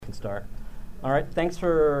can start. All right, thanks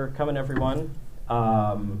for coming, everyone.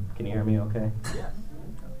 Can you hear me okay? Yes.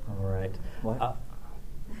 All right. What?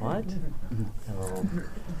 What? Oh.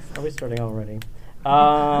 Are we starting already?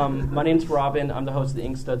 My name's Robin. I'm the host of the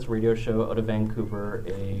Inkstuds radio show out of Vancouver,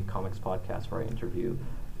 a comics podcast where I interview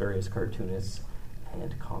various cartoonists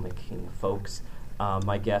and Comic King folks.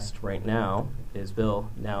 My guest right now is Bill.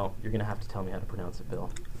 Now, you're going to have to tell me how to pronounce it, Bill.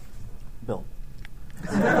 Bill. You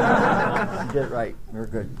did it right. You're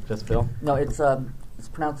good. Just Bill? No, it's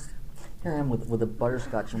pronounced. Here I am with a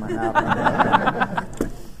butterscotch in my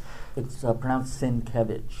mouth. It's pronounced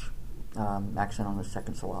Sienkiewicz, accent on the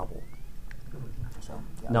second syllable. So.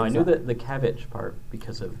 Yeah, no, I knew the cabbage part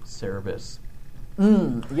because of Cerebus.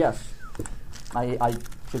 Yes. I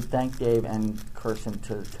should thank Dave and curse him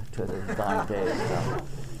to the dying day. So.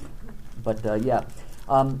 But yeah,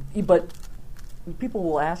 but people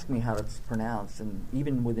will ask me how it's pronounced, and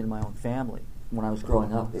even within my own family, when I was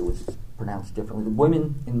growing up, it was pronounced differently. The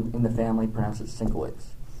women in the family pronounce it Sienkiewicz.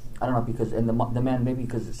 I don't know because, and the men maybe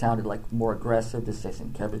because it sounded like more aggressive to say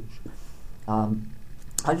Sienkiewicz.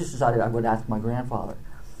 I just decided I would ask my grandfather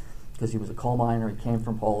because he was a coal miner. He came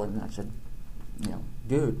from Poland, and I said,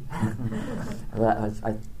 dude,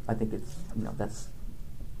 I think it's that's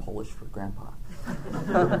Polish for grandpa.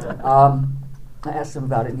 I asked him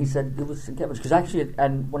about it, and he said it was Sienkiewicz. Because actually,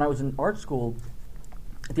 and when I was in art school,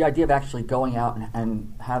 the idea of actually going out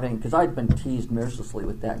and having, because I'd been teased mercilessly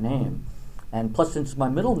with that name, and plus since my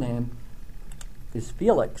middle name is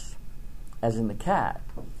Felix, as in the cat,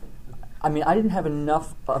 I mean, I didn't have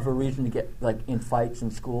enough of a reason to get in fights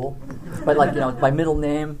in school, but my middle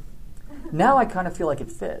name. Now I kind of feel like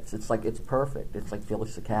it fits. It's like it's perfect. It's like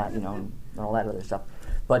Felix the cat, and all that other stuff.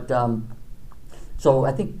 But so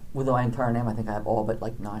I think with my entire name, I think I have all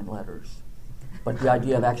but 9 letters. But the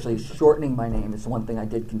idea of actually shortening my name is one thing I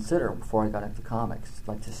did consider before I got into comics,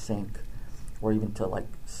 like to Sink, or even to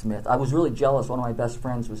Smith. I was really jealous. One of my best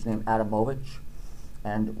friends was named Adamovich,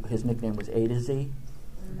 and his nickname was A to Z.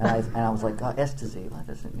 And I was like, S to Z. That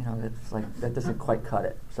doesn't, it's that doesn't quite cut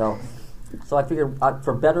it. So I figured,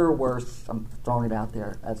 for better or worse, I'm throwing it out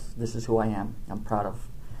there. This is who I am. I'm proud of,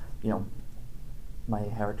 my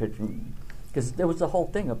heritage, because there was the whole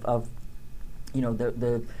thing of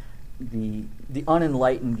the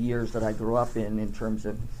unenlightened years that I grew up in terms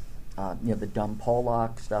of the dumb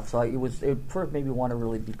Pollock stuff. So it made me want to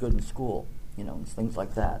really be good in school, and things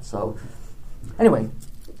like that. So anyway,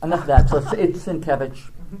 enough of that. So it's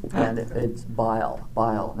Sienkiewicz. And it's Bile,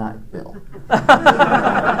 not Bill.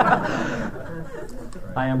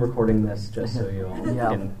 I am recording this just so you all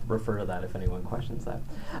can refer to that if anyone questions that.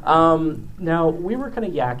 Now, we were kind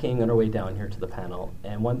of yakking on our way down here to the panel,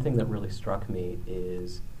 and one thing that really struck me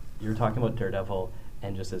is you're talking about Daredevil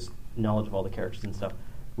and just this knowledge of all the characters and stuff.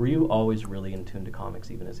 Were you always really in tune to comics,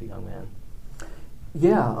 even as a young man?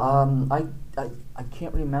 Yeah, I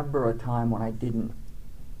can't remember a time when I didn't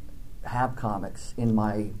have comics in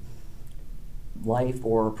my life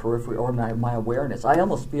or periphery or my awareness. I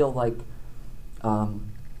almost feel like I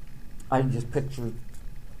just picture,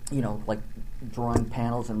 drawing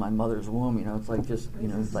panels in my mother's womb. It's like just,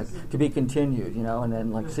 it's like to be continued. And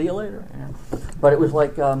then see you later. But it was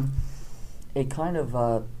like a kind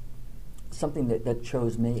of something that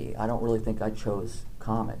chose me. I don't really think I chose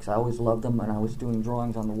comics. I always loved them, and I was doing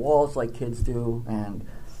drawings on the walls like kids do, and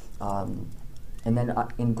then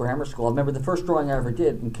in grammar school, I remember the first drawing I ever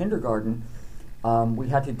did in kindergarten, we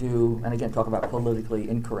had to do, and again, talk about politically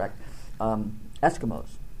incorrect, Eskimos.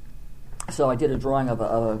 So I did a drawing of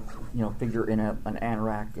a figure in an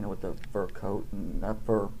anorak, with a fur coat and a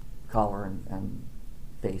fur collar and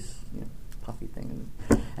face, puffy thing,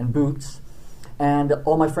 and boots. And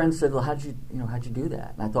all my friends said, "Well, how'd you do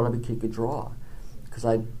that?" And I thought every kid could draw, because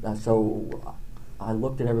so I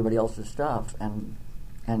looked at everybody else's stuff and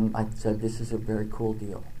I said, "This is a very cool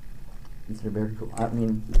deal. This is a very cool." I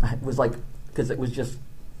mean, it was like, because it was just,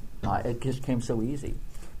 it just came so easy.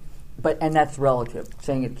 And that's relative.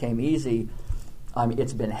 Saying it came easy,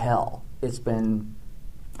 it's been hell. It's been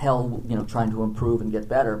hell, trying to improve and get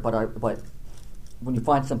better. But when you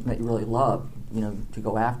find something that you really love, to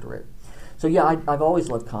go after it. So yeah, I've always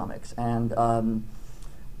loved comics, and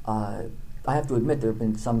I have to admit there have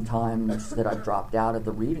been some times that I've dropped out of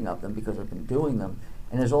the reading of them because I've been doing them.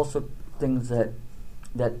 And there's also things that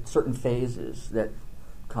certain phases that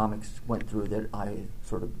comics went through that I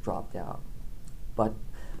sort of dropped out. But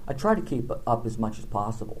I try to keep up as much as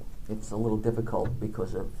possible. It's a little difficult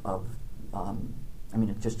because of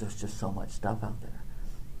there's just so much stuff out there.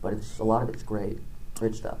 But a lot of it's great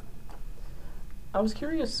stuff. I was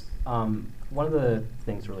curious, one of the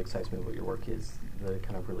things that really excites me about your work is the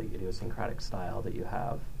kind of really idiosyncratic style that you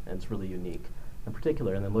have, and it's really unique in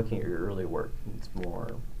particular. And then looking at your early work, it's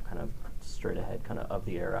more kind of straight ahead, kind of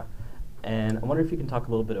the era. And I wonder if you can talk a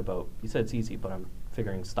little bit about, you said it's easy, but I'm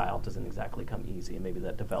figuring style doesn't exactly come easy, and maybe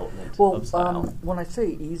that development of style. When I say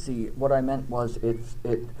easy, what I meant was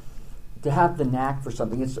to have the knack for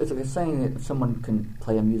something. It's saying that someone can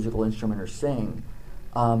play a musical instrument or sing.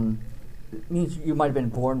 It means you might have been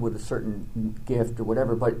born with a certain gift or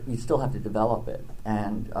whatever, but you still have to develop it.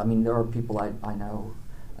 And I mean, there are people I know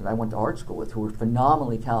and I went to art school with who were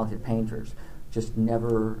phenomenally talented painters, just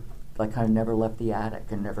never, kind of never left the attic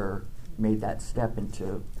and never made that step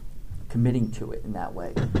into committing to it in that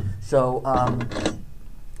way. So,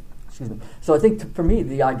 excuse me. So I think for me,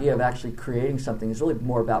 the idea of actually creating something is really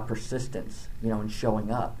more about persistence, and showing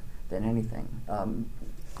up than anything.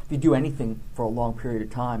 If you do anything for a long period of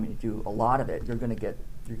time and you do a lot of it, you're going to get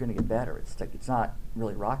better. It's not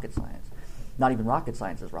really rocket science. Not even rocket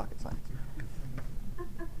science is rocket science.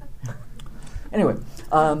 Anyway,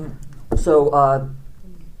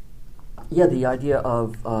 the idea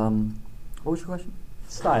of what was your question?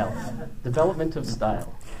 Style, development of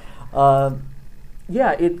style. I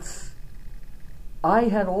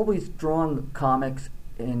had always drawn comics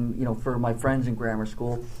for my friends in grammar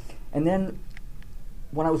school, and then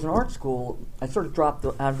when I was in art school, I sort of dropped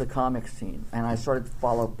out of the comics scene, and I started to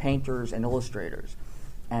follow painters and illustrators,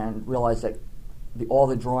 and realized that all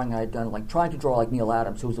the drawing I had done, like trying to draw like Neal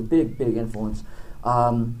Adams, who was a big, big influence,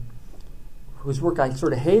 whose work I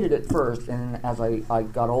sort of hated at first, and as I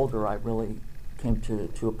got older, I really came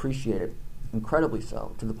to appreciate it, incredibly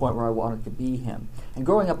so, to the point where I wanted to be him. And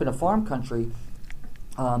growing up in a farm country,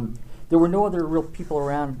 there were no other real people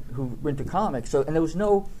around who were into comics, and there was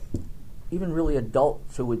no even really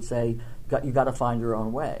adults who would say, you got to find your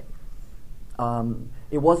own way.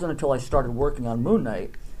 It wasn't until I started working on Moon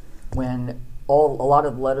Knight when a lot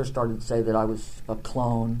of letters started to say that I was a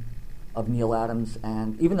clone of Neal Adams,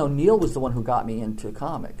 and even though Neal was the one who got me into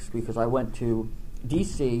comics, because I went to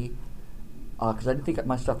DC, because I didn't think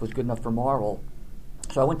my stuff was good enough for Marvel,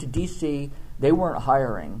 so I went to DC. They weren't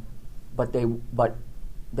hiring, but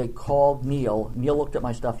they called Neal. Neal looked at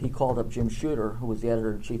my stuff. He called up Jim Shooter, who was the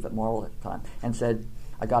editor-in-chief at Marvel at the time, and said,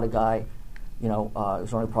 I got a guy, his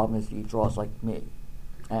only problem is he draws like me.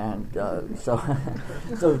 And so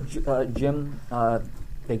Jim,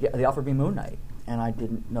 they offered me Moon Knight, and I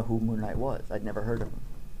didn't know who Moon Knight was. I'd never heard of him.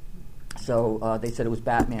 So they said it was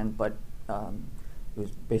Batman, but it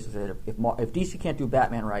was basically that if DC can't do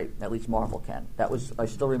Batman right, at least Marvel can. I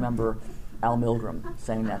still remember Al Milgrom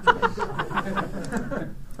saying that to me.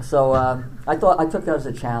 So I took that as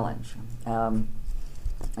a challenge. And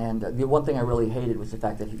the one thing I really hated was the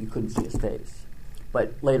fact that you couldn't see his face.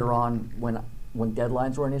 But later on, when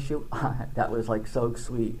deadlines were an issue, that was like so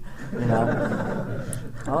sweet,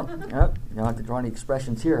 Oh, yep, you don't have to draw any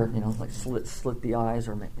expressions here, like slit the eyes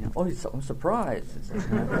or I'm surprised.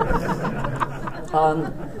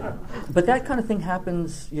 But that kind of thing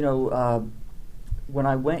happens, when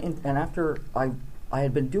I went in, and after I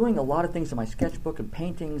had been doing a lot of things in my sketchbook and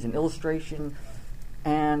paintings and illustration,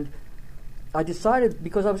 and I decided,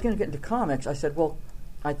 because I was going to get into comics, I said, well,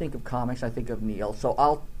 I think of comics, I think of Neal, so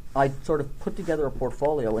I sort of put together a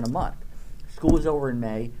portfolio in a month. School was over in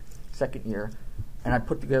May, second year, and I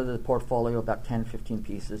put together the portfolio about 10, 15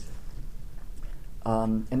 pieces.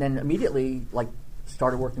 And then immediately,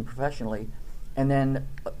 started working professionally. And then,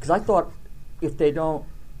 because I thought, if they don't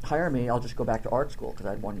hire me, I'll just go back to art school, because I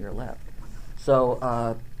had 1 year left. So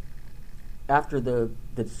after the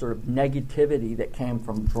sort of negativity that came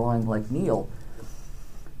from drawing like Neal,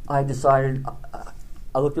 I decided,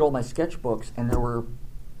 I looked at all my sketchbooks, and there were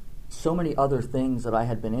so many other things that I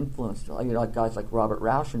had been influenced, like guys like Robert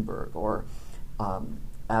Rauschenberg, or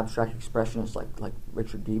abstract expressionists like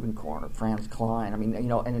Richard Diebenkorn or Franz Klein. I mean,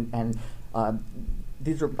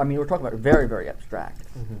 these are, we're talking about very, very abstract.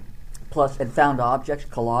 Mm-hmm. Plus, and found objects,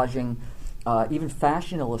 collaging, even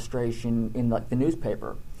fashion illustration in the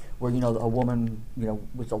newspaper, where a woman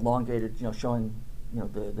was elongated, showing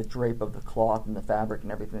the drape of the cloth and the fabric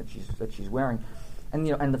and everything that she's wearing, and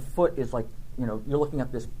and the foot is you're looking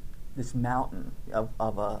at this mountain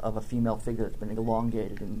of a female figure that's been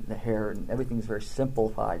elongated, and the hair and everything is very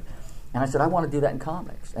simplified. And I said, I want to do that in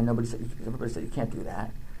comics, and everybody said you can't do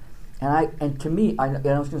that. And to me, I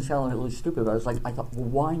was going to sound really stupid, but I thought, well,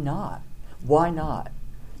 why not? Why not?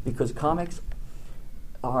 Because comics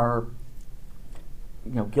are,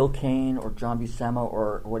 Gil Kane or John Buscema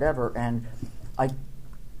or whatever, and I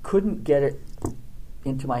couldn't get it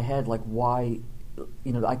into my head why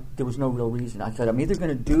there was no real reason. I said, I'm either going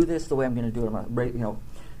to do this the way I'm going to do it. I'm going to,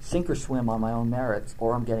 sink or swim on my own merits,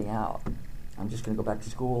 or I'm getting out. I'm just going to go back to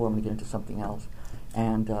school, or I'm going to get into something else.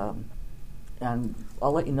 And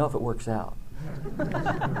I'll let you know if it works out.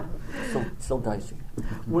 Still dicey.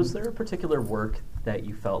 Was there a particular work that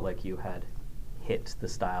you felt like you had hit the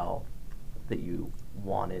style that you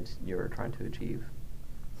were trying to achieve?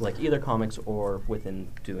 Like either comics or within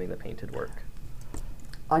doing the painted work?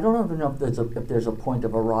 I don't even know if there's a point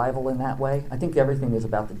of arrival in that way. I think everything is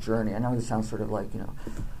about the journey. I know it sounds sort of like,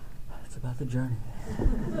 it's about the journey.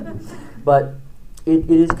 But it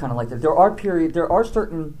is kind of like that. There are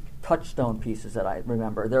certain touchstone pieces that I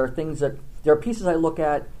remember. There are pieces I look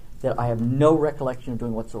at that I have no recollection of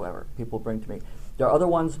doing whatsoever. People bring to me. There are other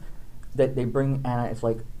ones that they bring, and it's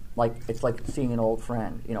like seeing an old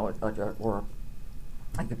friend, or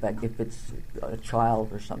like if it's a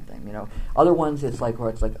child or something, Other ones it's like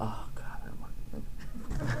oh God,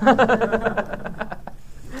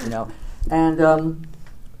 And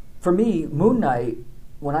for me, Moon Knight,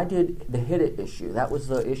 when I did the Hit It issue, that was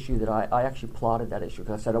the issue that I actually plotted that issue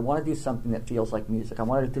because I said I want to do something that feels like music. I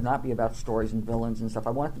wanted it to not be about stories and villains and stuff.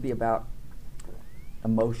 I want it to be about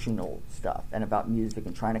emotional stuff and about music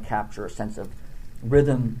and trying to capture a sense of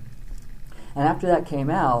rhythm. And after that came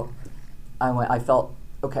out, I felt,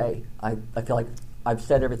 okay, I feel like I've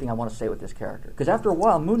said everything I want to say with this character. Because after a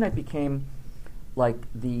while, Moon Knight became like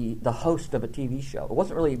the host of a TV show. It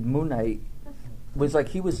wasn't really Moon Knight. It was like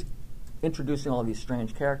he was introducing all of these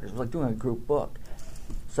strange characters. It was like doing a group book.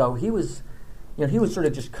 So he was sort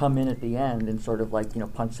of just come in at the end and sort of like,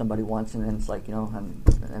 punch somebody once and then it's like,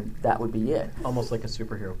 and that would be it. Almost like a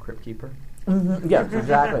superhero crypt keeper? Mm-hmm. Yes,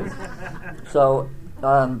 exactly. So,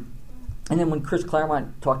 and then when Chris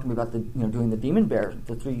Claremont talked to me about doing the Demon Bear,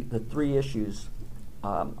 the three issues,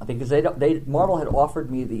 I think because Marvel had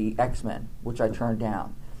offered me the X-Men, which I turned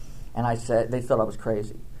down, and I said they thought I was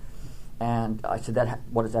crazy, and I said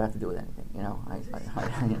what does that have to do with anything?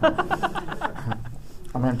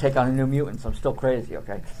 I'm going to take on a New Mutants. I'm still crazy,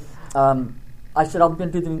 okay? I said I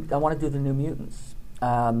want to do the New Mutants,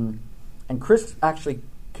 and Chris actually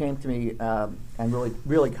came to me and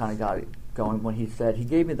really kind of got it going when he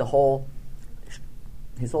gave me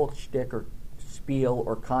his whole shtick or spiel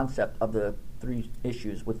or concept of the 3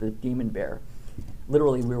 issues with the Demon Bear.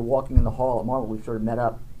 Literally, we were walking in the hall at Marvel. We sort of met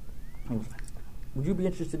up. He was like, would you be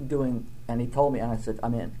interested in doing? And he told me, and I said,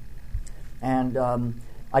 I'm in. And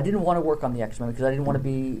I didn't want to work on the X-Men because I didn't want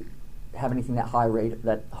to have anything that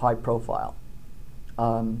high profile.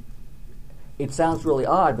 It sounds really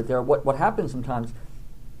odd, but what happens sometimes,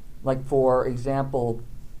 like for example,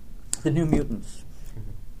 the New Mutants.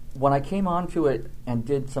 When I came onto it and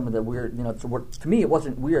did some of the weird, to me it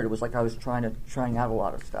wasn't weird. It was like I was trying out a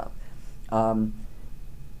lot of stuff.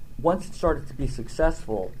 Once it started to be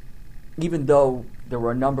successful, even though there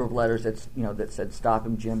were a number of letters that said "Stop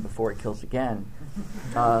him, Jim, before he kills again,"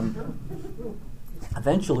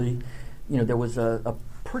 eventually, there was a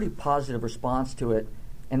pretty positive response to it,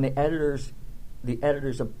 and the editors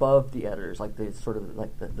above the editors, like the sort of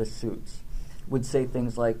like the suits, would say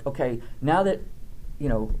things like, "Okay, now that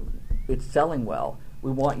it's selling well, we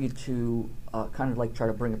want you to kind of like try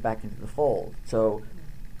to bring it back into the fold. So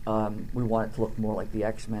we want it to look more like the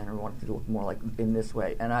X-Men, or we want it to look more like in this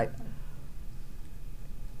way." And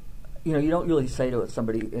you don't really say to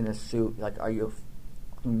somebody in a suit, like, "Are you a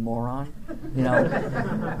fucking moron?"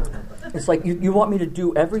 It's like you want me to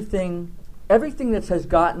do everything that has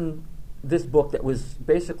gotten this book that was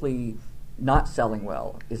basically not selling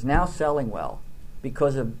well is now selling well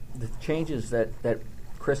because of the changes that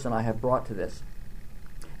Chris and I have brought to this.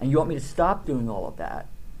 And you want me to stop doing all of that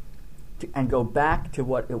and go back to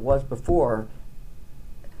what it was before.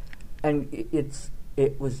 And it's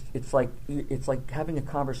like having a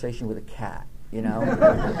conversation with a cat,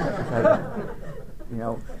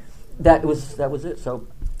 that was it. So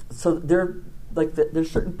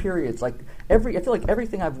there's certain periods, like I feel like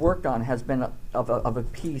everything I've worked on has been of a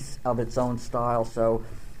piece of its own style. So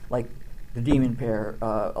like the Demon Bear,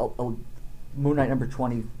 Moon Knight number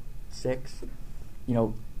 26,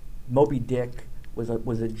 Moby Dick was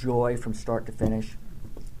a joy from start to finish.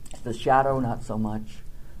 The Shadow, not so much,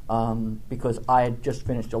 because I had just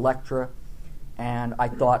finished Elektra, and I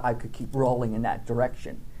thought I could keep rolling in that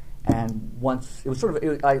direction. And once it was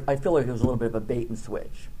I feel like it was a little bit of a bait and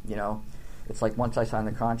switch. It's like once I signed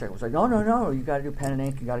the contract, it was like, no, you got to do pen and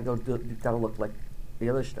ink. You got to look like the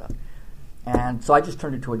other stuff. And so I just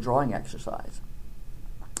turned it into a drawing exercise.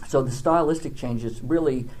 So the stylistic changes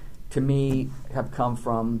really, to me, have come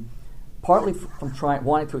from partly from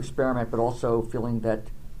wanting to experiment, but also feeling that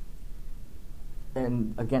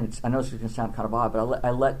and again, I know this is going to sound kind of odd, but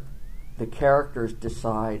I let the characters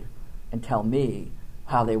decide and tell me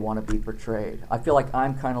how they want to be portrayed. I feel like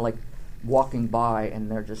I'm kind of like walking by, and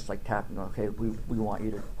they're just like tapping. Okay, we want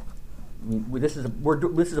you to. This is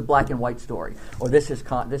a black and white story, or this is a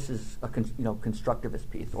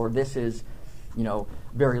constructivist piece, or this is,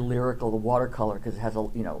 very lyrical, the watercolor, because it has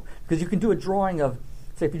because you can do a drawing of,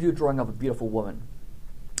 say, if you do a drawing of a beautiful woman,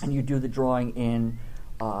 and you do the drawing in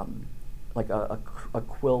like a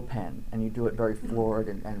quill pen, and you do it very florid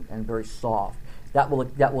and very soft, that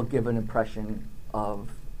will give an impression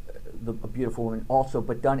of a beautiful woman also,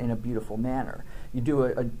 but done in a beautiful manner. You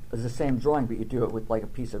do the same drawing, but you do it with like a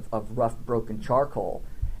piece of rough, broken charcoal,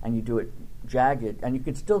 and you do it jagged, and you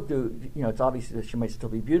can still do, it's obvious that she might still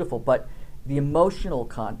be beautiful, but the emotional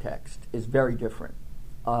context is very different.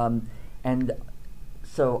 And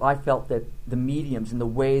so I felt that the mediums and the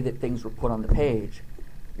way that things were put on the page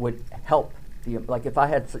would help. Like if I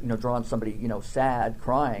had, drawn somebody, sad,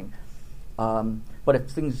 crying, but if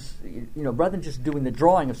things, rather than just doing the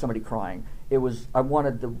drawing of somebody crying, I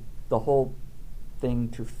wanted the whole thing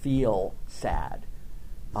to feel sad,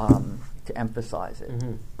 to emphasize it.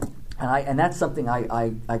 Mm-hmm. And that's something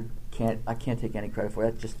I can't take any credit for.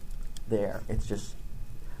 That's just there. It's just,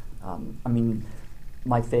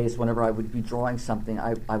 my face, whenever I would be drawing something,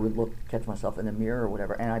 I would catch myself in the mirror or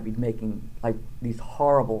whatever, and I'd be making like these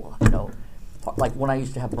horrible, like when I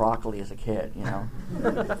used to have broccoli as a kid,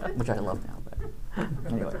 which I love now, but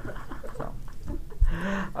anyway. So.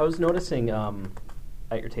 I was noticing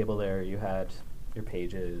at your table there, you had your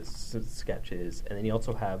pages, sketches, and then you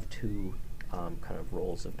also have two kind of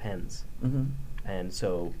rolls of pens. Mm-hmm. And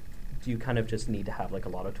so, do you kind of just need to have like a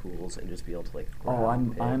lot of tools and just be able to like?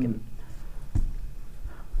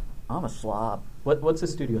 I'm a slob. What's the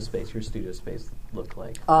studio space? Your studio space look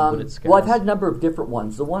like? Well, I've had a number of different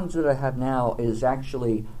ones. The ones that I have now is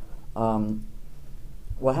actually, I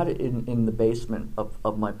had it in the basement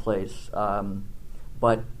of my place,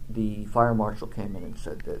 but the fire marshal came in and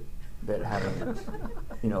said that having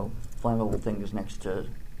flammable things next to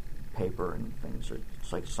paper and things,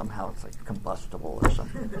 it's like somehow it's like combustible or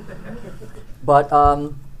something. But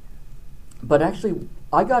actually,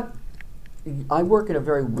 I work in a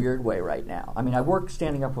very weird way right now. I mean, I work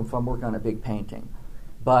standing up if I'm working on a big painting,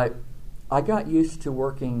 but I got used to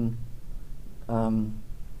working. I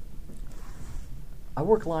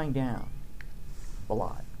work lying down a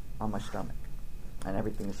lot on my stomach, and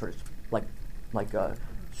everything is sort of like a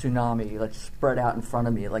tsunami, like spread out in front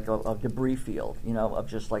of me, like a debris field, of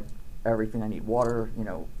just like everything I need: water,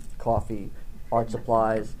 coffee, art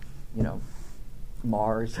supplies,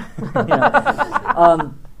 Mars,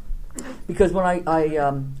 because when I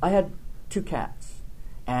had two cats,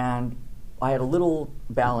 and I had a little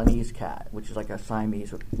Balinese cat, which is like a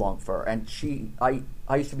Siamese with long fur, and I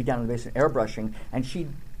used to be down in the basement airbrushing, and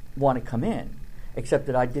she'd want to come in, except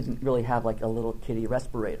that I didn't really have like a little kitty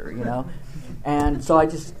respirator, and so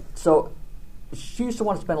she used to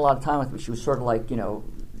want to spend a lot of time with me. She was sort of like,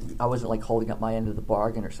 I wasn't like holding up my end of the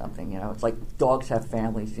bargain or something, It's like dogs have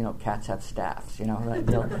families, cats have staffs, that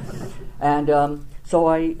deal. And so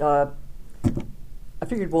I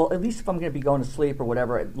figured, well, at least if I'm going to be going to sleep or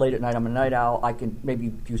whatever, late at night, I'm a night owl, I can maybe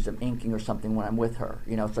do some inking or something when I'm with her,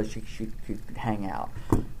 so she could hang out.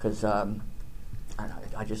 Because, I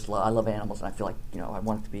don't know, I love animals, and I feel like, I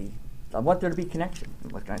want there to be connection.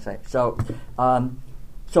 What can I say? So,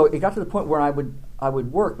 so it got to the point where I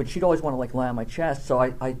would work, but she'd always want to like lie on my chest. So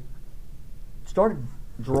I started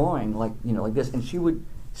drawing like this, and she would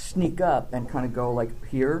sneak up and kind of go like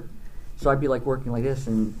here. So I'd be like working like this,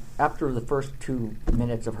 and after the first 2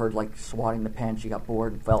 minutes of her like swatting the pen, she got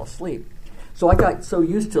bored and fell asleep. So I got so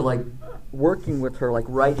used to like working with her like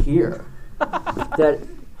right here that,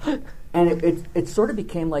 and it sort of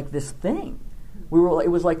became like this thing.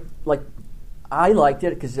 It was like I liked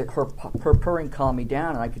it because her purring calmed me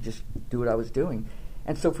down, and I could just do what I was doing.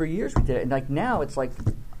 And so for years we did it, and like now it's like,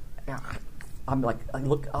 I'm like,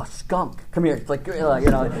 look, a skunk, come here. It's like,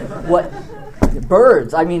 what?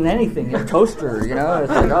 Birds, anything, a toaster, It's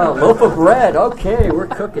like, oh, loaf of bread, okay, we're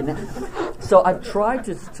cooking. So I've tried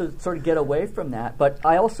to sort of get away from that, but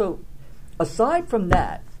I also, aside from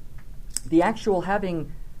that, the actual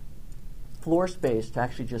having floor space to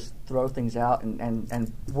actually just throw things out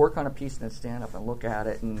and work on a piece and then stand up and look at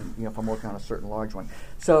it, and if I'm working on a certain large one.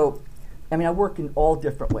 So, I work in all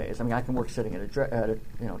different ways. I can work sitting at a table.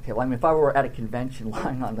 If I were at a convention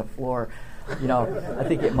lying on the floor, I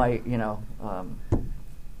think it might, I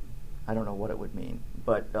don't know what it would mean,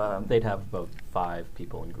 but they'd have about 5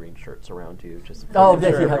 people in green shirts around you, just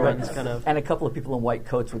everyone's kind of, and a couple of people in white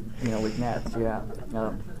coats with with nets. Yeah.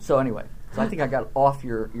 So anyway. So I think I got off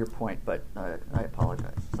your point, but I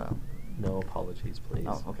apologize. So No apologies, please.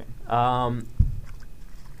 Oh, okay.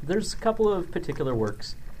 There's a couple of particular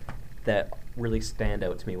works that really stand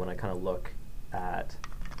out to me when I kind of look at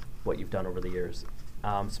what you've done over the years.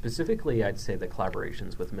 Specifically, I'd say the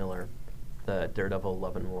collaborations with Miller, the Daredevil,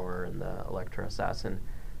 Love and War, and the Elektra Assassin.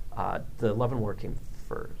 The Love and War came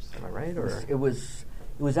first, am I right? Or It was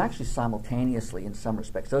actually simultaneously in some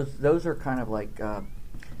respects. Those are kind of like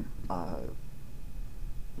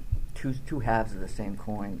two halves of the same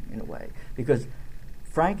coin in a way, because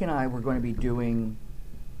Frank and I were going to be doing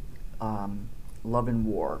Love and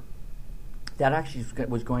War. That actually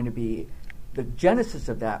was going to be, the genesis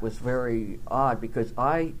of that was very odd, because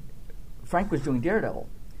Frank was doing Daredevil,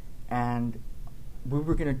 and we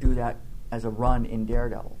were going to do that as a run in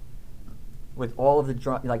Daredevil with all of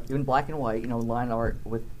the like in black and white, line art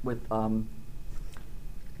with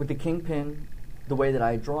the Kingpin the way that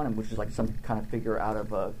I had drawn him, which is like some kind of figure out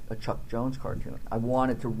of a Chuck Jones cartoon. I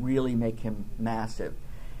wanted to really make him massive,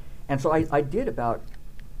 and so I did about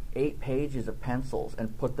 8 pages of pencils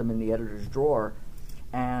and put them in the editor's drawer,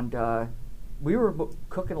 and we were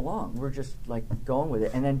cooking along. We were just like going with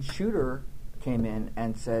it, and then Shooter came in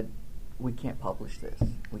and said, "We can't publish this.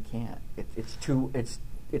 We can't. It's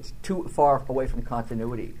too far away from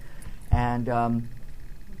continuity." And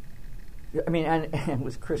and it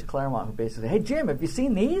was Chris Claremont who basically said, "Hey Jim, have you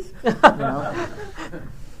seen these?"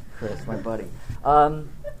 Chris, my buddy. So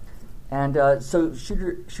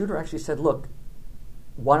Shooter actually said, "Look,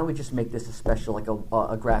 why don't we just make this a special, like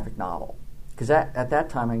a graphic novel?" Because at that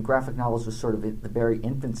time, graphic novels was sort of the very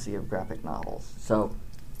infancy of graphic novels. So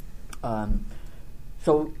I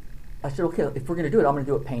said, okay, if we're going to do it, I'm going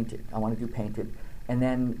to do it painted. I want to do painted. And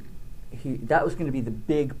then that was going to be the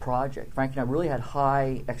big project. Frank and I really had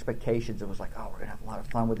high expectations. It was like, oh, we're going to have a lot of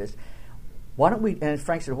fun with this. Why don't we? And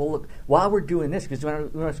Frank said, well, look, while we're doing this, because we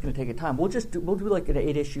know it's going to take a time, we'll do like an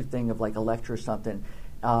 8-issue thing of like a lecture or something.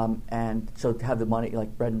 And so to have the money,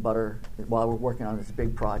 like bread and butter, while we're working on this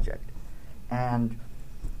big project. And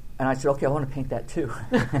I said, okay, I want to paint that too.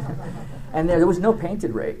 And there was no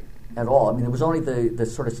painted rate at all. I mean, there was only the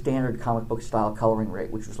sort of standard comic book style coloring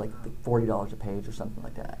rate, which was like $40 a page or something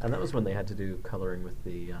like that. And that was when they had to do coloring with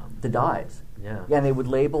the dyes. Yeah. Yeah, and they would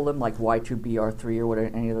label them like Y2BR3 or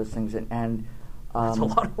whatever, any of those things. And it's a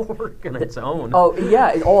lot of work in its own. Oh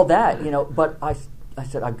yeah, all that, But I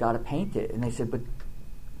said, I've got to paint it, and they said, but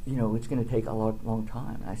it's going to take a long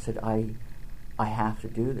time. And I said, I have to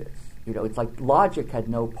do this. It's like logic had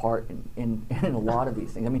no part in a lot of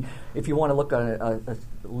these things. I mean, if you want to look at a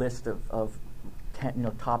list of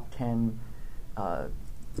 10, top 10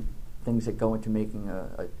 things that go into making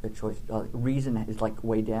a choice, reason is like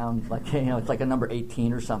way down, like it's like a number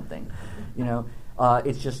 18 or something.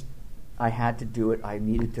 It's just I had to do it. I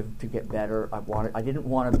needed to get better. I didn't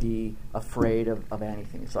want to be afraid of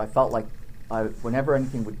anything. So I felt like whenever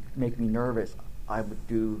anything would make me nervous,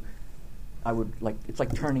 it's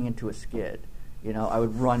like turning into a skid. I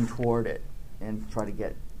would run toward it and try to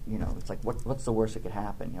get, it's like what's the worst that could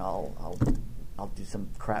happen? I'll do some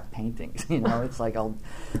crap paintings. It's like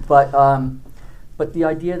but the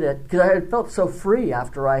idea that, because I had felt so free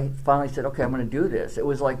after I finally said, okay, I'm going to do this. It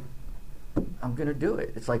was like, I'm going to do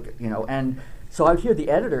it. It's like, and so I would hear the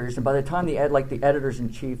editors, and by the time the editors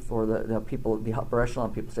in chief or the people, the upper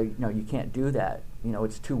echelon people say, no, you can't do that.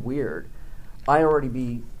 It's too weird. I'd already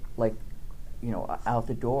be like, out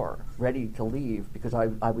the door, ready to leave, because I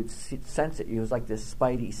would sense it. It was like this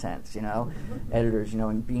spidey sense, editors,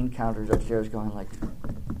 and bean counters upstairs going like,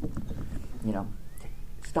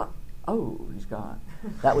 stop. Oh, he's gone.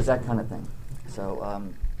 That was that kind of thing. So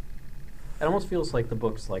it almost feels like the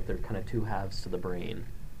books, like they're kind of two halves to the brain,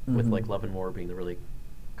 with like Love and War being the really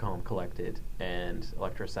calm, collected, and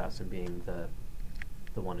Elektra Assassin being the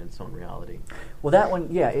one in its own reality. Well, that one,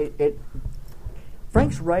 yeah, it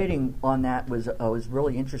Frank's writing on that was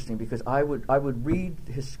really interesting, because I would read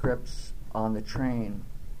his scripts on the train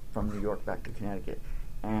from New York back to Connecticut,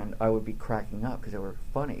 and I would be cracking up because they were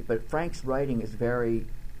funny. But Frank's writing is very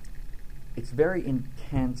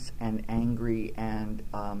intense and angry and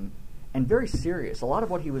very serious. A lot of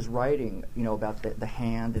what he was writing, about the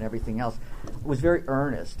hand and everything else, was very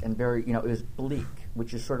earnest and very, it was bleak,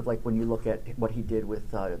 which is sort of like when you look at what he did with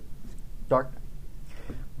Dark Knight.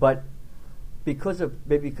 But because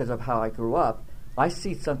of how I grew up, I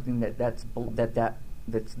see something that's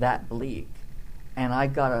that bleak, and I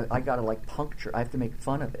gotta like puncture. I have to make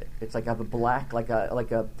fun of it. It's like I have a black, like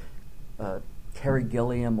a Terry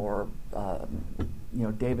Gilliam or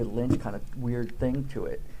David Lynch kind of weird thing to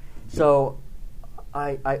it. So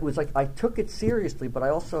I was like, I took it seriously, but I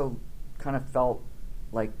also kind of felt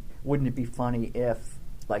like wouldn't it be funny if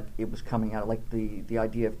like it was coming out like the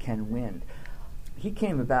idea of Ken Wind. He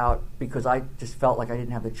came about because I just felt like I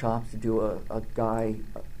didn't have the chops to do a guy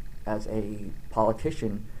as a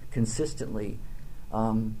politician consistently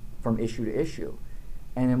from issue to issue.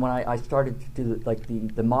 And then when I started to do like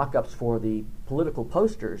the mock-ups for the political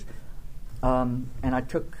posters, and I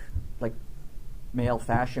took like male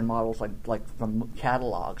fashion models like from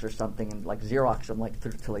catalogs or something and like Xerox them like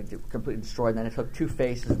till they completely destroyed. And then I took two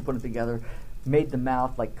faces and put them together, made the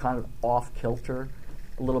mouth like kind of off kilter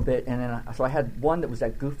a little bit, and then so I had one that was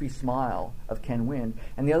that goofy smile of Ken Wind,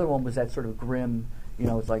 and the other one was that sort of grim,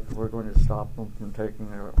 it's like we're going to stop them from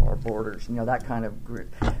taking our borders, that kind of grit.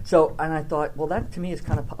 So, and I thought, well, that to me is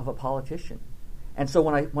kind of a politician. And so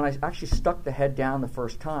when I actually stuck the head down the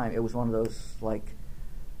first time, it was one of those like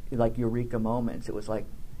eureka moments. It was like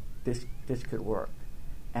this could work,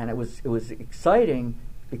 and it was exciting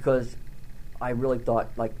because I really thought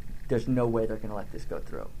like there's no way they're going to let this go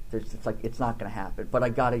through. It's not going to happen. But I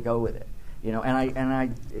got to go with it,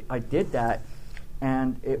 And I did that,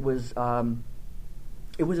 and it was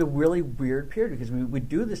a really weird period because we would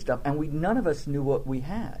do this stuff, and none of us knew what we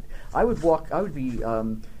had. I was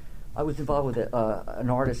involved with an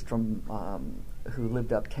artist from who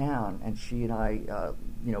lived uptown, and she and I,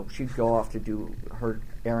 she'd go off to do her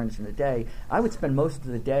errands in the day. I would spend most of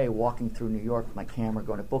the day walking through New York with my camera,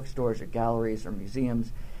 going to bookstores or galleries or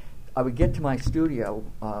museums. I would get to my studio,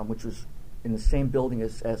 which was in the same building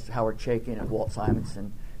as Howard Chaykin and Walt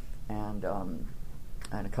Simonson and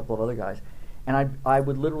a couple of other guys. And I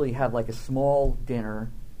would literally have like a small dinner,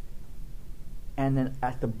 and then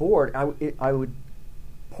at the board, I would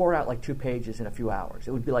pour out like 2 pages in a few hours.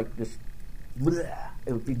 It would be like this, bleh,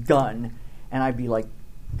 it would be done, and I'd be like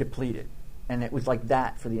depleted. And it was like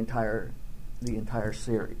that for the entire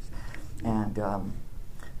series. And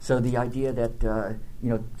so the idea that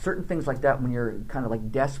certain things like that, when you're kind of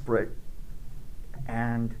like desperate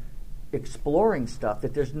and exploring stuff,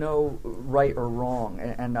 that there's no right or wrong,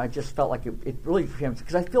 and I just felt like it really became,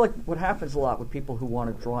 because I feel like what happens a lot with people who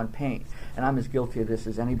want to draw and paint, and I'm as guilty of this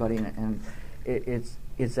as anybody, and it's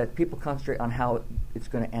that people concentrate on how it's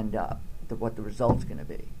going to end up, what the result's going to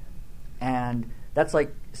be, and that's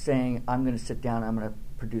like saying I'm going to sit down and I'm going to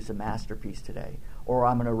produce a masterpiece today, or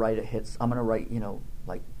I'm going to write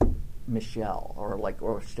like Michelle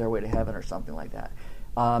or Stairway to Heaven or something like that.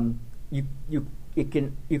 You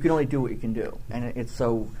can only do what you can do, and it's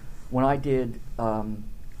so. When I did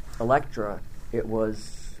Elektra, it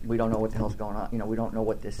was we don't know what the hell's going on. We don't know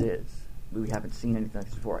what this is. We haven't seen anything like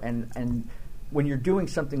this before. And when you're doing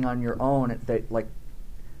something on your own, that like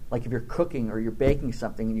if you're cooking or you're baking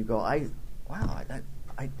something, and you go, I've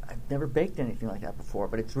never baked anything like that before,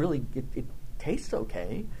 but it's really it tastes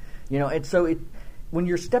okay, And so when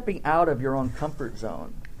you're stepping out of your own comfort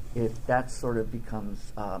zone, that sort of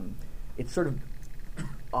becomes it's sort of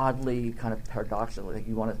oddly kind of paradoxical. Like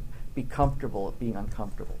you want to be comfortable at being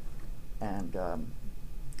uncomfortable, and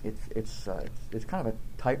it's kind of a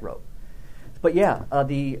tightrope. But yeah,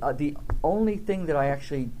 the only thing that I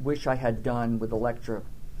actually wish I had done with Elektra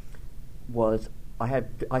was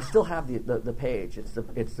I still have the page. It's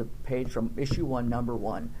the page from issue 1, number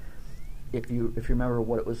 1. If you remember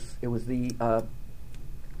what it was the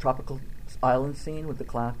tropical island scene with the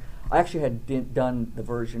clown. I actually had done the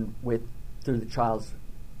version through the child's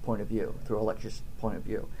point of view, through Elektra's point of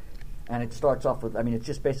view, and it starts off with. It's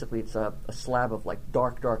just basically it's a slab of like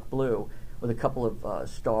dark blue with a couple of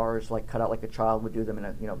stars like cut out like a child would do them in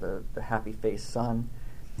the happy face sun,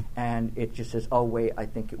 and it just says, "Oh wait, I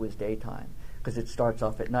think it was daytime," because it starts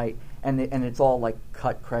off at night, and it's all like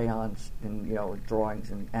cut crayons and drawings,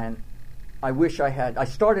 and I wish I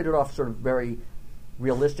started it off sort of very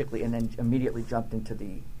realistically, and then immediately jumped into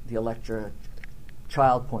the Elektra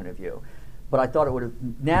child point of view. But I thought I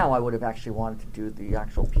would have actually wanted to do the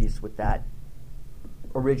actual piece with that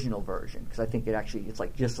original version, because I think it's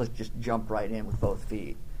like let's just jump right in with both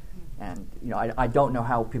feet. And I don't know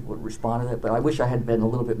how people would respond to it, but I wish I had been a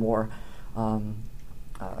little bit more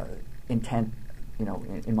intent,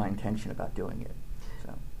 in my intention about doing it.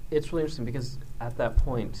 So it's really interesting because at that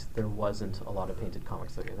point there wasn't a lot of painted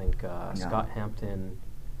comics. Like I think Scott Hampton,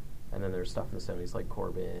 and then there's stuff in the 70s like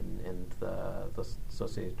Corbin and the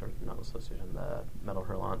association, or not association, the Metal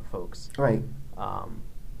Hurlant folks. Right.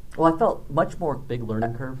 Well, I felt much more big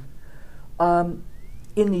learning curve.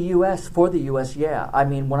 In the U.S., for the U.S., yeah.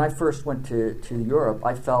 When I first went to Europe,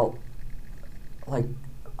 I felt like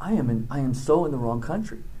I am so in the wrong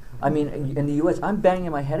country. In the U.S., I'm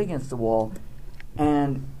banging my head against the wall,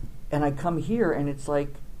 and I come here, and it's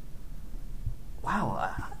like,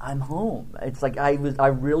 wow, I'm home. It's like I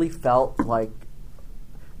really felt like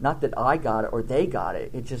not that I got it or they got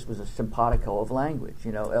it. It just was a simpatico of language,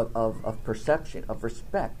 of perception, of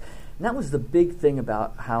respect. And that was the big thing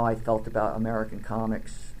about how I felt about American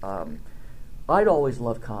comics. I'd always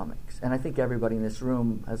loved comics, and I think everybody in this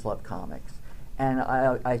room has loved comics. And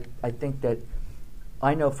I think that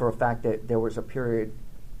I know for a fact that there was a period,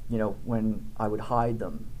 when I would hide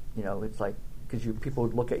them. It's like, because people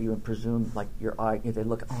would look at you and presume, like, your eye, they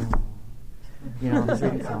look, he's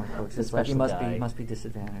reading comic books. It's like, he must be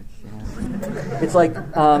disadvantaged. It's like,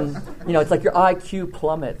 it's like your IQ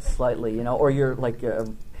plummets slightly, or you're like,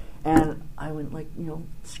 and I went like,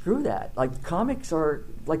 screw that. Like, comics are,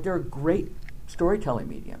 like, they're a great storytelling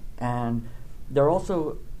medium, and they're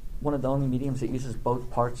also one of the only mediums that uses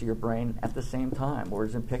both parts of your brain at the same time,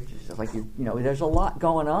 words and pictures. It's like, there's a lot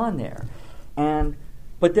going on there.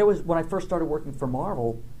 But there was, when I first started working for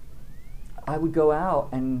Marvel, I would go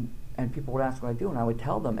out and people would ask what I do, and I would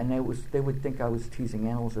tell them, and they would think I was teasing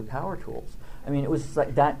animals with power tools. I mean, it was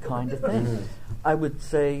like that kind of thing. I would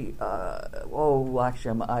say,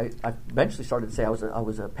 actually, I eventually started to say I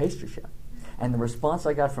was a pastry chef. And the response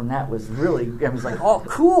I got from that was really, I was like, oh,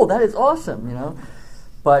 cool, that is awesome,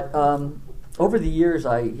 But over the years,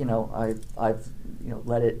 I've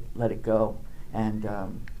let it go,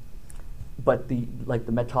 and but the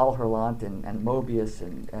Metal Hurlant and Mobius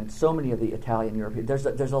and so many of the Italian European, there's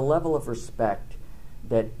a level of respect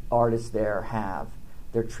that artists there have.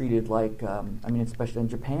 They're treated like, especially in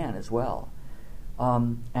Japan as well.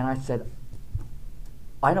 And I said,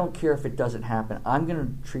 I don't care if it doesn't happen. I'm going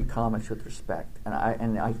to treat comics with respect, and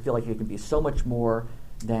I feel like it can be so much more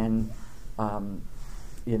than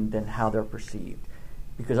how they're perceived.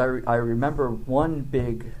 Because I remember one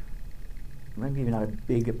big, maybe not a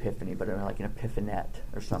big epiphany, but like an epiphanette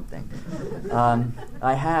or something.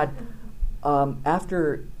 I had,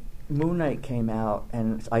 after Moon Knight came out,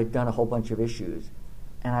 and I'd done a whole bunch of issues,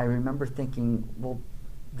 and I remember thinking, well,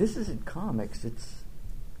 this isn't comics. It's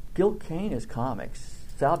Gil Kane is comics.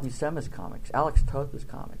 Sal Buscema's comics. Alex Toth is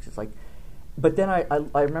comics. It's like, but then I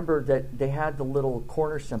remember that they had the little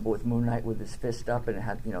corner symbol with Moon Knight with his fist up, and it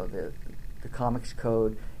had the comics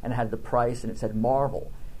code, and it had the price, and it said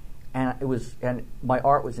Marvel, and my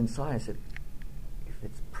art was inside. I said, if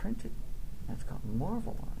it's printed, and it's got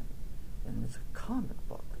Marvel on it, and it's a comic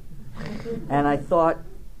book, and I thought,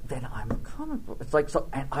 then I'm a comic book. It's like, so,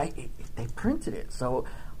 and they printed it, so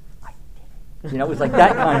I did it. It was like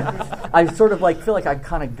that kind of. I sort of like feel like I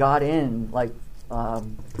kind of got in, like.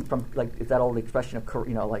 From like that old expression of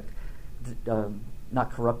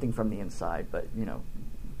not corrupting from the inside, but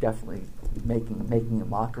definitely making a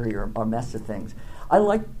mockery or a mess of things. I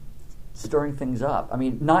like stirring things up. I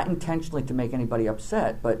mean, not intentionally to make anybody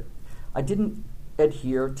upset, but I didn't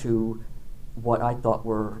adhere to what I thought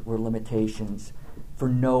were limitations for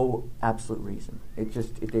no absolute reason.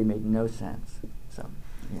 They made no sense. So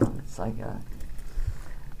it's like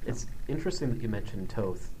it's interesting that you mentioned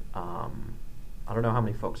Toth. I don't know how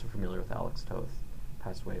many folks are familiar with Alex Toth.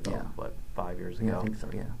 Passed away about 5 years ago. Yeah, I think so.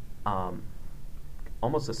 Yeah.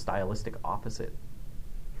 Almost a stylistic opposite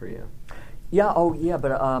for you. Yeah. Oh, yeah.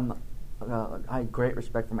 But I had great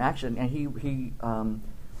respect for him. Actually, and he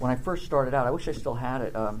when I first started out, I wish I still had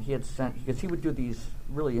it. He had sent, because he would do these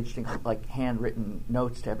really interesting, like, handwritten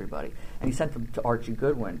notes to everybody, and he sent them to Archie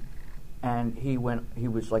Goodwin, and he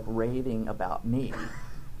was like raving about me,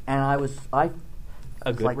 and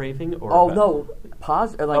a good raving, or no,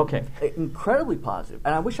 positive, like okay, incredibly positive,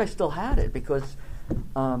 and I wish I still had it because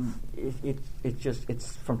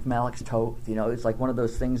it's from Alex Toth. It's like one of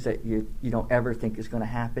those things that you don't ever think is going to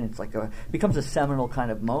happen. It's like becomes a seminal kind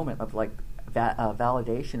of moment of like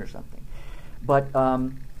validation or something. But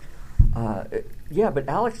but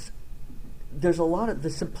Alex, there's a lot of the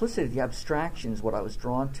simplicity, the abstraction is what I was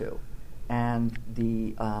drawn to, and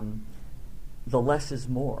the less is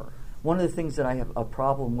more. One of the things that I have a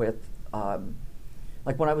problem with,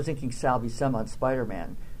 like when I was inking Sal Buscema on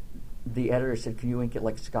Spider-Man, the editor said, "Can you ink it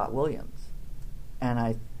like Scott Williams?" And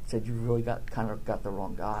I said, "You really got the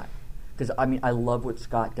wrong guy." Because I love what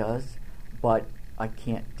Scott does, but I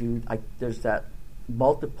can't do. There's that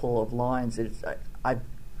multiple of lines that I've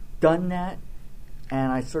done that,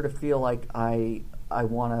 and I sort of feel like I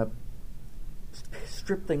want to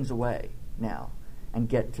strip things away now and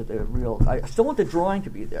get to the real. I still want the drawing to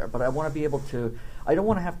be there, but I want to be able to. I don't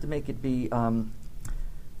want to have to make it be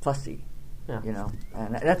fussy,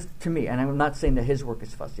 And that's to me. And I'm not saying that his work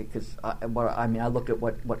is fussy, because I look at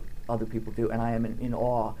what other people do, and I am in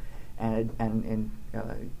awe, and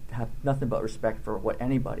have nothing but respect for what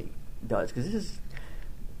anybody does, because this is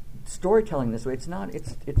storytelling this way. It's not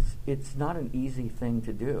an easy thing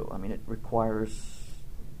to do. I mean, it requires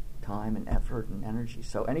time and effort and energy.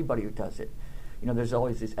 So anybody who does it, there's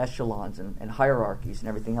always these echelons and hierarchies and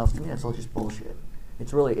everything else. To me, that's all just bullshit.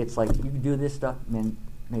 It's like you can do this stuff, man,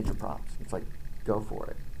 major props. It's like, go for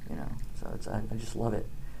it, So I just love it.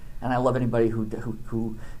 And I love anybody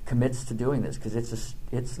who commits to doing this, because if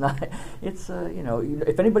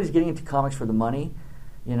anybody's getting into comics for the money,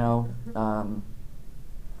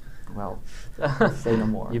 well, say no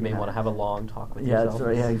more. You may want to have a long talk with yourself. That's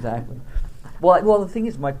right. Yeah, exactly. Well, the thing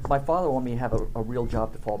is, my father wanted me to have a real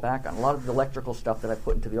job to fall back on. A lot of the electrical stuff that I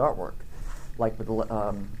put into the artwork, like with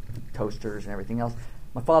the toasters and everything else.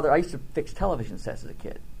 I used to fix television sets as a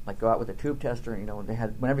kid, like go out with a tube tester.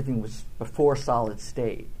 When everything was before solid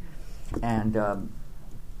state, and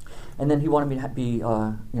then he wanted me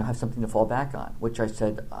to have something to fall back on, which I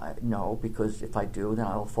said no, because if I do, then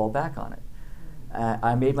I will fall back on it.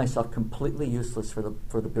 I made myself completely useless for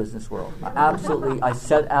the business world. Absolutely, I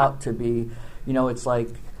set out to be, it's like,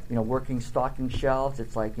 working stocking shelves.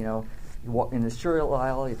 It's like, you walk in the cereal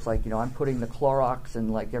aisle. It's like, I'm putting the Clorox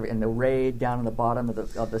and the Raid down in the bottom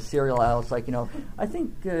of the cereal aisle. It's like, I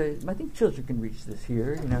think children can reach this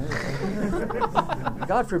here.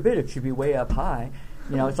 God forbid it should be way up high.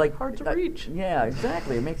 It's like hard to reach. Yeah,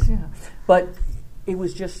 exactly. It makes but it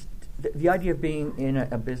was just. The idea of being in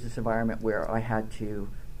a business environment where I had to,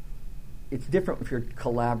 it's different if you're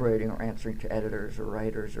collaborating or answering to editors or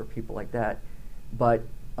writers or people like that, but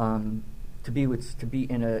to be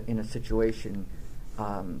in a situation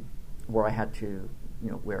where I had to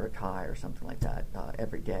wear a tie or something like that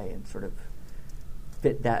every day and sort of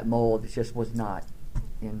fit that mold, it just was not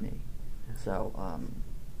in me. So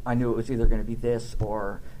I knew it was either going to be this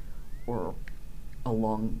or a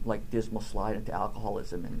long, dismal slide into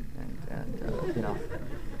alcoholism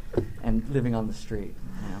and living on the street.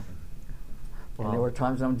 Wow. And there were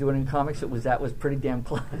times when I'm doing it in comics that was pretty damn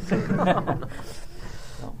close.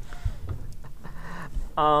 So.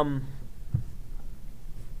 I'm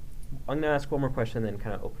going to ask one more question, and then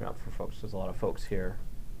kind of open it up for folks. There's a lot of folks here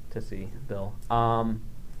to see Bill.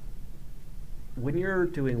 When you're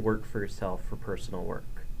doing work for yourself, for personal work,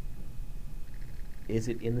 is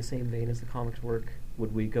it in the same vein as the comics work?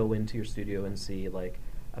 Would we go into your studio and see a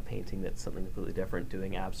painting that's something completely different,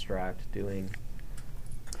 doing abstract, doing?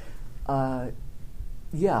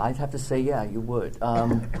 Yeah, I'd have to say yeah, you would.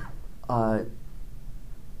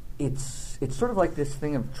 It's sort of like this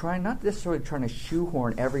thing of not necessarily trying to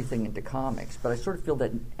shoehorn everything into comics, but I sort of feel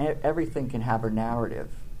that everything can have a narrative,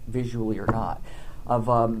 visually or not. I've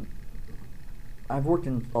worked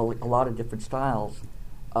in a lot of different styles.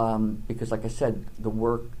 Because, like I said, the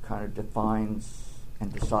work kind of defines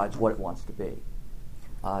and decides what it wants to be,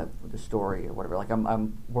 the story or whatever. Like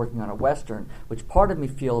I'm working on a Western, which part of me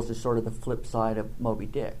feels is sort of the flip side of Moby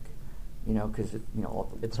Dick, because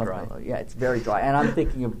it's dry. Yeah, it's very dry. And I'm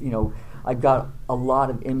thinking of I've got a lot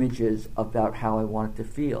of images about how I want it to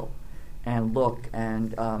feel and look,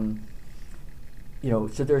 and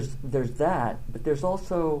so there's that, but there's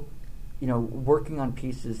also working on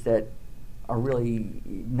pieces that are really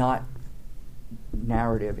not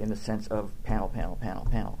narrative in the sense of panel.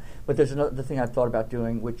 But there's another thing I've thought about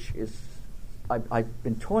doing, which is I've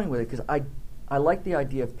been toying with it because I like the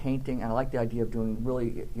idea of painting, and I like the idea of doing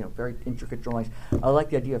really very intricate drawings. I like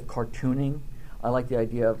the idea of cartooning. I like the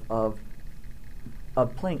idea of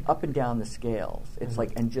playing up and down the scales. It's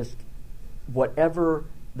and just whatever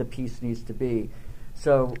the piece needs to be.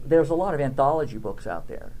 So there's a lot of anthology books out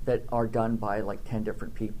there that are done by 10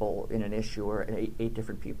 different people in an issue, or eight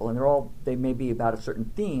different people, and they may be about a certain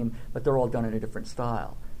theme, but they're all done in a different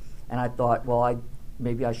style. And I thought,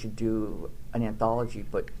 maybe I should do an anthology,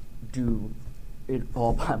 but do it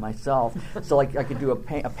all by myself. So I could do a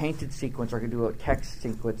painted sequence, or I could do a text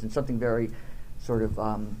sequence, and something very sort of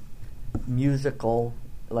musical,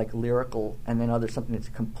 lyrical, and then something that's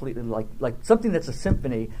completely like something that's a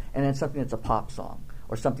symphony, and then something that's a pop song,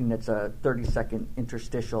 or something that's a 30-second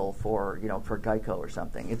interstitial for Geico or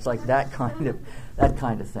something. It's like that kind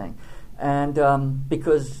of thing. And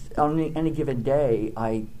because on any given day,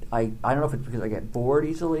 I don't know if it's because I get bored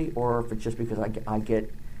easily, or if it's just because I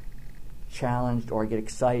get challenged or I get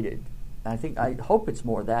excited. And I hope it's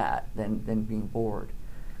more that than being bored,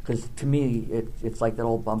 because to me it's like that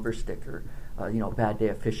old bumper sticker. A bad day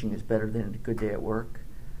of fishing is better than a good day at work.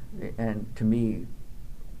 And to me,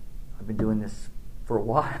 I've been doing this for a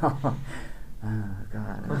while. Oh,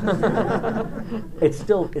 God. It's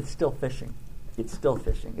still fishing. It's still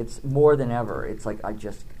fishing. It's more than ever. It's like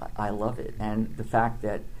I love it. And the fact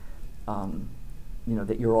that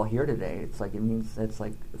that you're all here today. It's like, it means, it's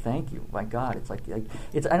like, thank you, my God. It's like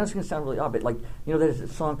it's, I know it's going to sound really odd, but like, there's a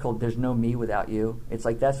song called "There's No Me Without You." It's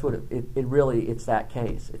like, that's what it really, it's that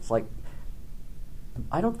case. It's like,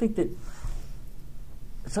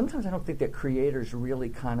 sometimes I don't think that creators really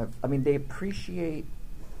kind of, they appreciate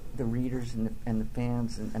the readers and the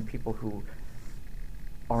fans and people who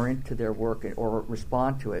are into their work or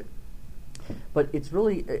respond to it. But it's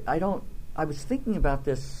really, I was thinking about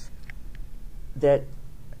this, that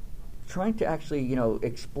trying to actually,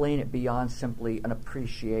 explain it beyond simply an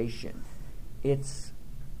appreciation. It's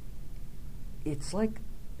like,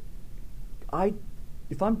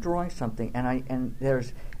 if I'm drawing something and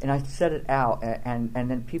I set it out and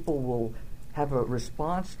then people will have a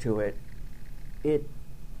response to it, it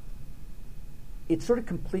sort of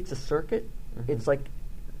completes a circuit. Mm-hmm. It's like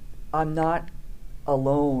I'm not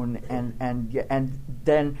alone, and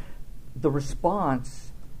then the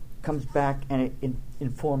response comes back and it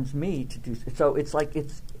informs me to do so. It's like,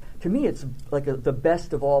 to me, it's like the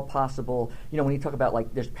best of all possible. When you talk about,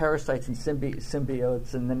 like, there's parasites and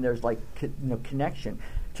symbiotes, and then there's like connection.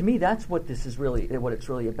 To me, that's what this is really, what it's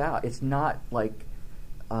really about. It's not like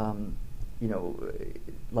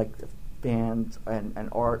like bands and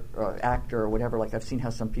art or actor or whatever. Like, I've seen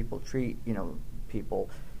how some people treat people,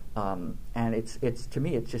 and it's to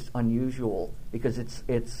me, it's just unusual because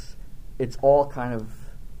it's all kind of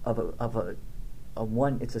a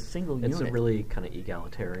one. It's a single unit. It's a really kind of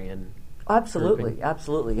egalitarian. Absolutely, grouping.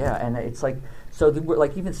 Absolutely, yeah. And it's like, so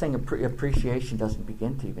like, even saying appreciation doesn't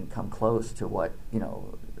begin to even come close to what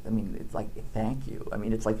it's like, thank you.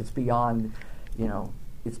 It's like, it's beyond,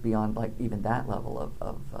 it's beyond like even that level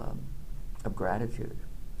of gratitude.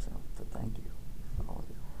 So thank you, all of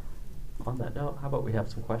you. On that note, how about we have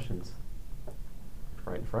some questions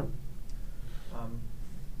right in front?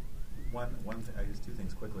 One thing, I just two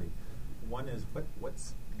things quickly. One is what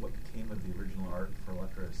became of the original art for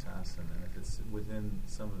Electra Assassin, and if it's within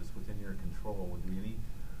your control, would there be any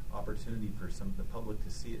opportunity for the public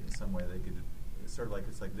to see it in some way? They could, it's sort of like,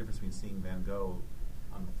 it's like the difference between seeing Van Gogh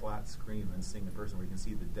on the flat screen and seeing the person where you can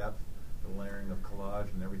see the depth, the layering of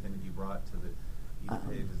collage and everything that you brought to each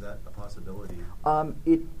page. Is that a possibility?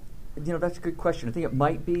 That's a good question. I think it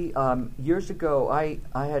might be. Years ago, I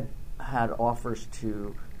had offers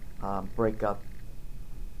to break up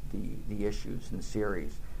the issues in the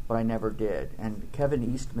series, but I never did. And Kevin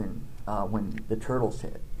Eastman, when the Turtles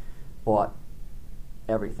hit, bought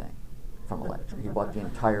everything from Electra. He bought the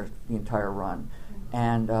entire run,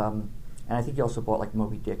 and I think he also bought like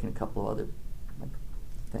Moby Dick and a couple of other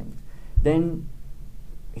things. Then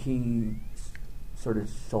he sort of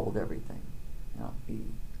sold everything. Be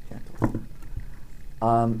gentle.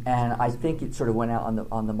 And I think it sort of went out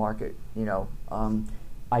on the market.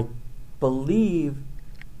 I believe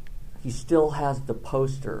he still has the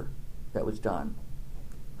poster that was done,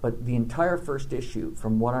 but the entire first issue,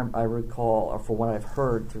 from what I recall, or from what I've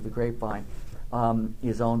heard through the grapevine,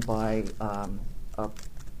 is owned by a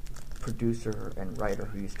producer and writer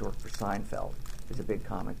who used to work for Seinfeld. He's a big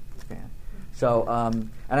comic fan. So,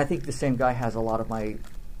 and I think the same guy has a lot of my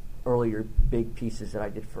earlier big pieces that I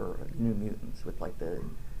did for New Mutants with like the.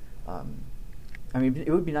 It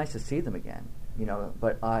would be nice to see them again,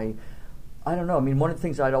 But I don't know. One of the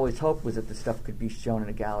things I'd always hoped was that the stuff could be shown in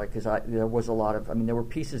a gallery, because there was a lot of. There were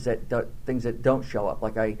pieces things that don't show up.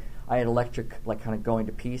 Like I had Electric like kind of going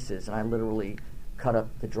to pieces, and I literally cut up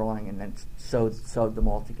the drawing and then sewed them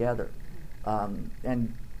all together.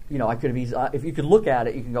 And I could have easily, if you could look at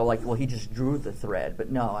it, you can go like, well, he just drew the thread,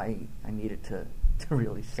 but no, I needed to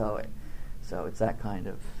really sew it. So it's that kind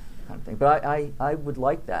of thing. But I would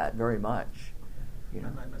like that very much.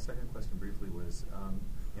 My second question briefly was,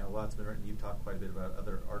 a lot's been written. You've talked quite a bit about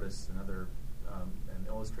other artists and other and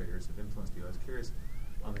illustrators have influenced you. I was curious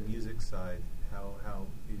on the music side, how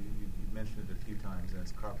you mentioned it a few times, and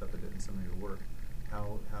it's cropped up a bit in some of your work.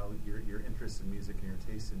 How your interests in music and your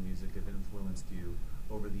tastes in music have influenced you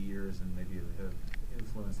over the years, and maybe have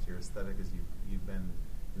influenced your aesthetic as you've been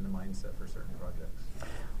in the mindset for certain projects?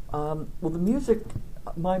 Well,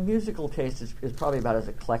 my musical taste is probably about as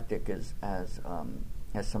eclectic as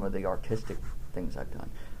some of the artistic things I've done.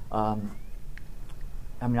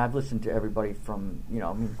 I've listened to everybody from,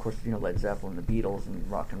 of course, Led Zeppelin, the Beatles, and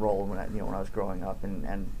rock and roll when I was growing up,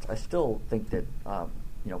 and I still think that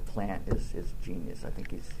Plant is genius. I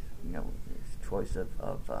think his choice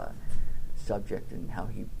of subject and how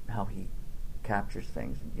he captures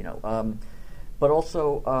things, but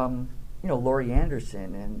also Laurie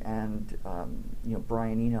Anderson and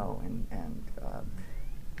Brian Eno and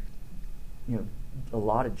a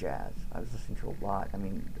lot of jazz. I was listening to a lot.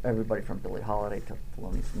 Everybody from Billie Holiday to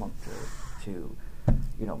Thelonious Monk to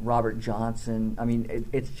Robert Johnson. I mean,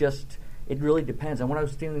 it really depends. And when I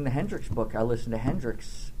was doing the Hendrix book, I listened to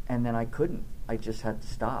Hendrix, and then I couldn't. I just had to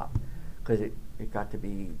stop because it got to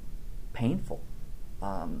be painful.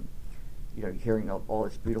 Hearing all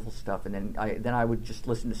this beautiful stuff, and then I would just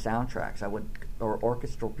listen to soundtracks. Or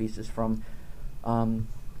orchestral pieces from,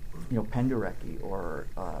 Penderecki or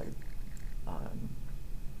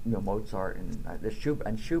Mozart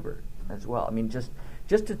and Schubert as well. I mean, just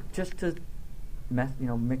to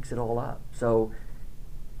mix it all up. So,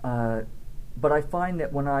 but I find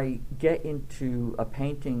that when I get into a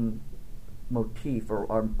painting motif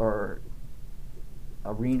or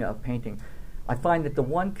arena of painting, I find that the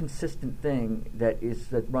one consistent thing that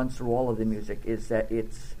runs through all of the music is that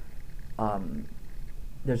it's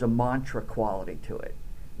there's a mantra quality to it,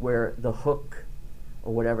 where the hook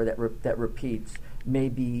or whatever that repeats may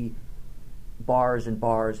be bars and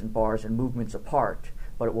bars and bars and movements apart,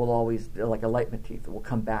 but it will always, like a leitmotif, it will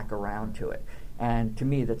come back around to it. And to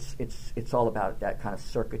me, it's all about that kind of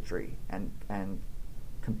circuitry and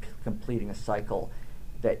completing a cycle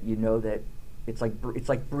that that it's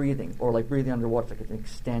like breathing, or like breathing underwater. It's like an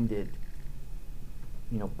extended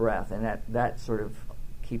breath, and that sort of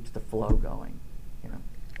keeps the flow going.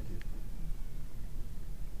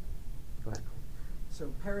 Go ahead.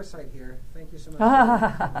 So Parasite here. Thank you so much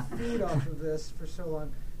for feed off of this for so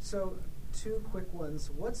long. So 2 quick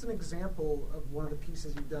ones. What's an example of one of the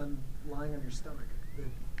pieces you've done lying on your stomach that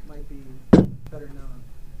might be better known,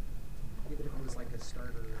 even if it was like a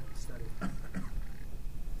starter study?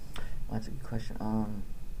 That's a good question.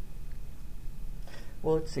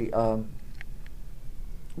 Well, let's see.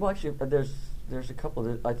 Actually, there's a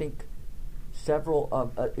couple. I think several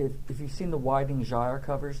of if you've seen the Widening Gyre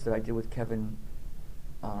covers that I did with Kevin,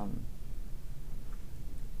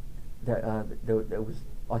 that was,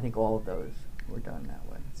 I think all of those were done that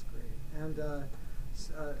way. That's great. And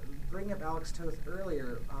bringing up Alex Toth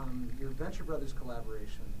earlier, your Venture Brothers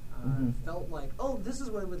collaboration felt like, this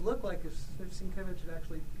is what it would look like if Sienkiewicz had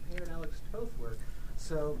actually painted Alex Toth work.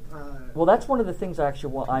 So, well, that's one of the things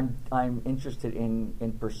I'm interested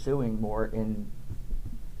in pursuing more in,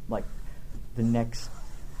 like, the next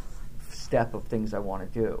step of things I want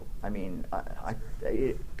to do. I mean,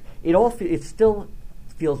 it still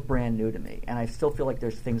feels brand new to me, and I still feel like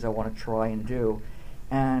there's things I want to try and do,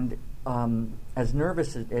 and as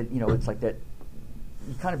nervous as it's like that.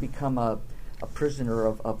 You kind of become a prisoner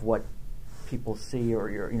of what people see,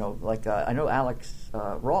 or I know Alex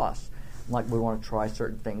Ross. Like, we want to try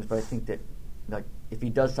certain things, but I think that, like, if he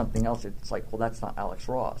does something else, it's like, well, that's not Alex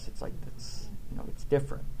Ross. It's like it's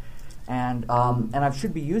different, and I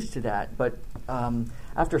should be used to that. But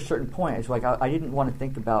after a certain point, it's like I didn't want to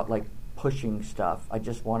think about like pushing stuff. I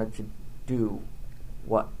just wanted to do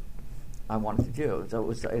what I wanted to do.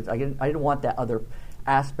 So I didn't want that other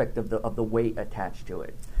aspect of the weight attached to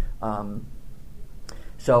it.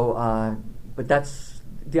 But that's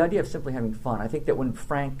the idea of simply having fun. I think that when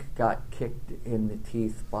Frank got kicked in the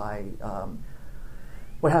teeth by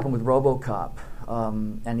what happened with RoboCop,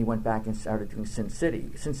 and he went back and started doing Sin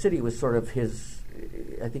City. Sin City was sort of his,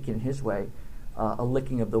 I think in his way, a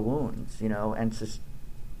licking of the wounds, and just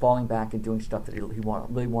falling back and doing stuff that he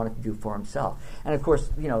really wanted to do for himself. And of course,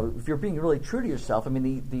 if you're being really true to yourself, I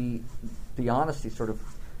mean, the honesty sort of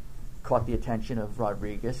caught the attention of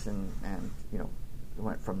Rodriguez, and it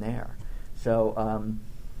went from there. So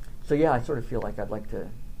yeah, I sort of feel like I'd like to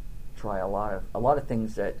try a lot of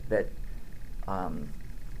things that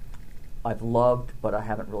I've loved, but I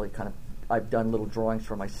haven't really I've done little drawings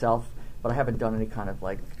for myself, but I haven't done any kind of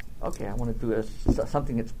like, okay, I want to do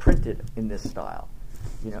something that's printed in this style.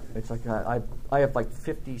 It's like I have like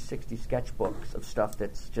 50, 60 sketchbooks of stuff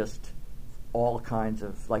that's just all kinds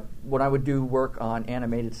of, like, when I would do work on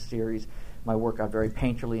animated series, my work got very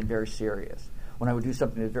painterly and very serious. When I would do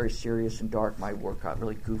something that's very serious and dark, my work got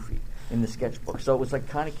really goofy in the sketchbook. So it was like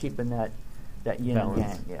kind of keeping that yin and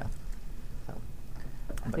yang, yeah. So,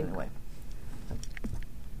 but anyway.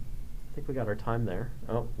 I think we got our time there.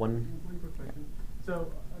 One quick question.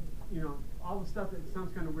 So, all the stuff, it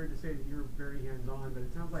sounds kind of weird to say that you're very hands-on, but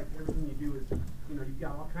it sounds like everything you do is, you've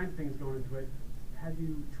got all kinds of things going into it. Have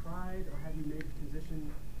you tried, or have you made the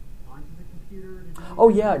transition onto the computer? Oh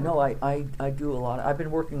yeah, no, I do a lot. I've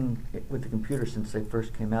been working with the computer since they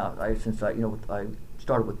first came out. I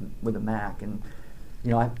started with a Mac, and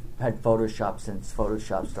I've had Photoshop since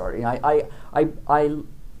Photoshop started. I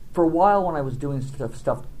for a while when I was doing stuff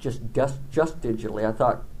just digitally, I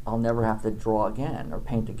thought I'll never have to draw again or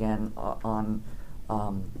paint again on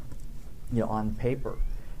paper.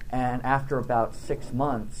 And after about 6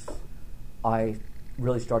 months, I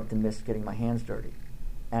really started to miss getting my hands dirty.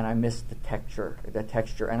 and I missed the texture,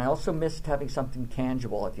 and I also missed having something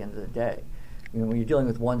tangible at the end of the day. You know, when you're dealing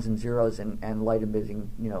with ones and zeros and light emitting,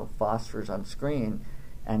 phosphors on screen,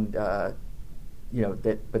 and but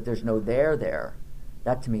there's no there.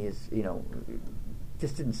 That to me is,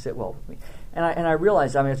 just didn't sit well with me. And I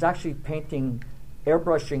realized, I was actually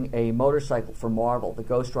airbrushing a motorcycle for Marvel, the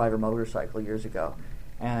Ghost Rider motorcycle years ago.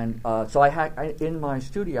 And so in my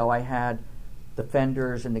studio, I had the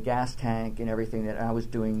fenders and the gas tank and everything that I was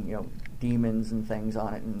doing, demons and things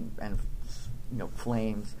on it and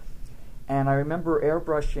flames. And I remember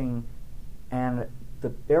airbrushing, and the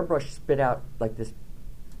airbrush spit out like this,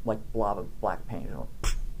 blob of black paint,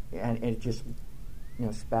 and it just,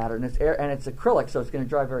 spattered. And it's acrylic, so it's going to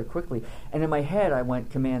dry very quickly. And in my head, I went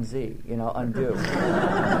Command Z, undo.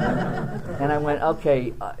 And I went,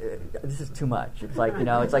 okay, this is too much. It's like,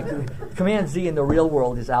 it's like Command Z in the real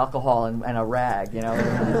world is alcohol and a rag, And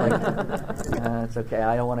it's like, it's okay.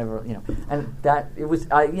 I don't want to, And that it was,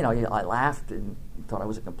 I laughed and thought I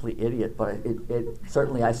was a complete idiot, but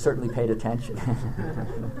I certainly paid attention.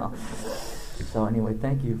 So anyway,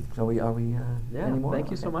 thank you. So are we yeah, any more?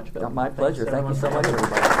 Thank you so much, Bill. My pleasure. Thank you so much,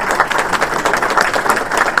 everybody.